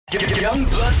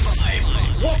Youngblood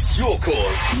 5. What's your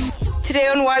cause? Today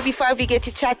on YB5 we get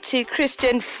to chat to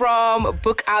Christian from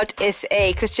Book Out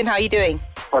SA. Christian, how are you doing?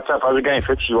 What's up? How's it going,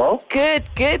 Fitz? You well? Good,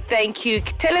 thank you.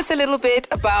 Tell us a little bit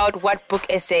about what Book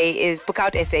Out SA is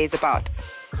about.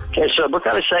 Okay, so Book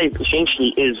Out SA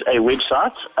essentially is a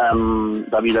website,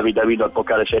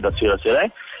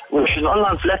 www.bookoutsA.co.za, which is an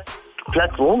online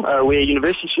platform where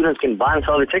university students can buy and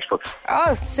sell their textbooks.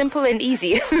 Oh, simple and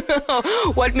easy.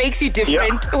 What makes you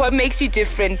different? Yeah. What makes you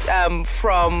different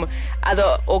from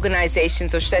other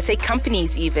organizations, or should I say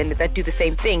companies even, that do the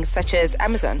same thing, such as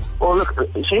Amazon? Well, look,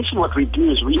 essentially what we do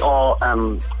is we are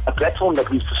a platform that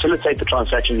we facilitate the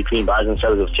transaction between buyers and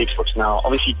sellers of textbooks. Now,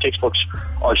 obviously, textbooks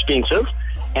are expensive,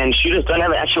 and students don't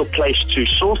have an actual place to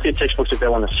source their textbooks if they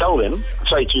want to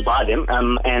to buy them,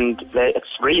 and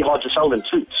it's very hard to sell them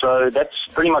too. So that's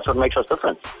pretty much what makes us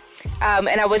different. And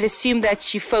I would assume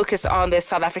that you focus on the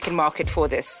South African market for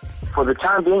this. For the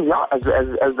time being, yeah, as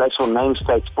the actual name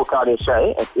states, Book Out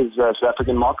SA, it is a South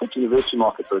African market, university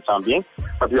market for the time being,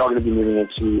 but we are going to be moving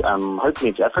into, hopefully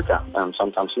into Africa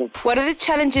sometime soon. What other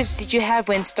challenges did you have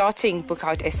when starting Book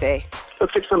Out SA?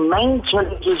 Look, the main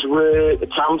challenges were the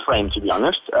time frame, to be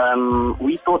honest.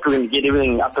 We thought we were going to get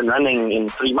everything up and running in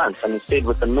 3 months, and instead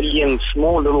with a million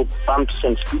small little bumps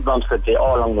and speed bumps that there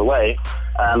are along the way,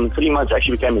 3 months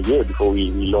actually became a year before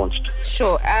we launched.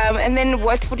 Sure. And then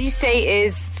what would you say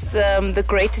is the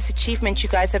greatest achievement you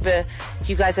guys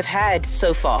have had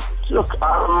so far? Look,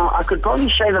 I could probably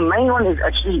say the main one is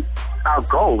actually our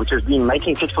goal, which has been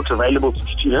making textbooks available to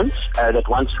students that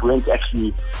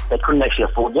couldn't actually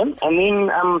afford them. And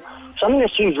then something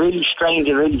that seems really strange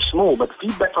and really small, but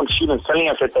feedback from students telling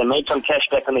us that they made some cash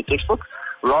back on their textbook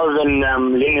rather than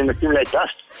letting them accumulate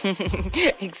dust.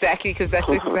 Exactly, because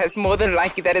that's more than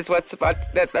likely that's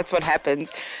what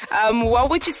happens. What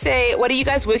would you say? What are you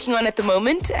guys working on at the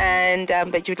moment, and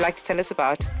that you'd like to tell us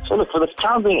about? So look, for the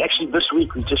time being, actually this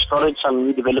week we just started some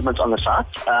new developments on the site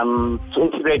to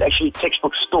integrate actually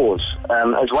textbook stores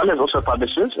as well as also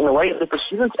publishers in a way that the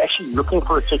students actually looking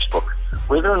for a textbook,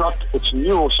 whether or not it's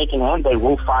new or second-hand, they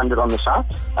will find it on the site.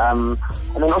 And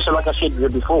then also, like I said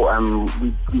before,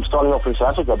 we're starting off in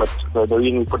South Africa, but the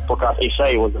reason we put Book Out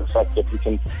SA was the fact that we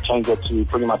can change that to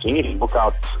pretty much anything, book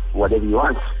out whatever you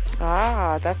want.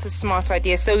 Ah, that's a smart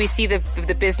idea. So we see the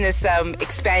business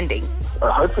expanding.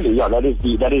 Hopefully, yeah, that is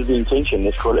the intention,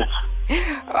 let's call it.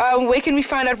 Where can we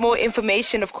find out more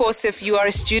information? Of course, if you are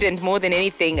a student, more than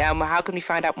anything, how can we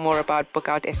find out more about Book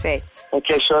Out SA?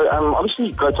 Okay, so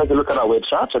obviously go take a look at our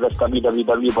website. So that's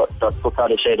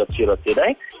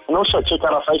www.bookoutsA.co.za, and also check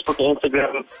out our Facebook,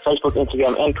 Instagram,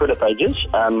 and Twitter pages.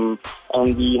 And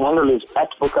the handle is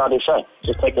 @BookOutSA.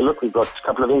 Just take a look. We've got a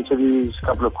couple of interviews, a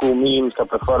couple of cool memes, a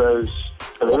couple of photos,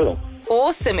 everything.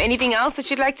 Awesome. Anything else that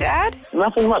you'd like to add?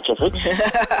 Nothing much, I think.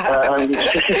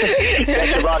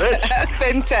 That's about it.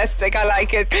 Fantastic. I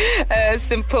like it.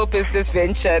 Simple business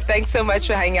venture. Thanks so much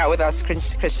for hanging out with us,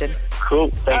 Christian.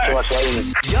 Cool. Thanks so much for having me.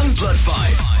 Youngblood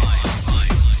 5.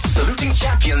 Saluting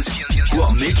champions who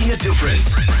are making a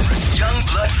difference.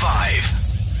 Youngblood 5.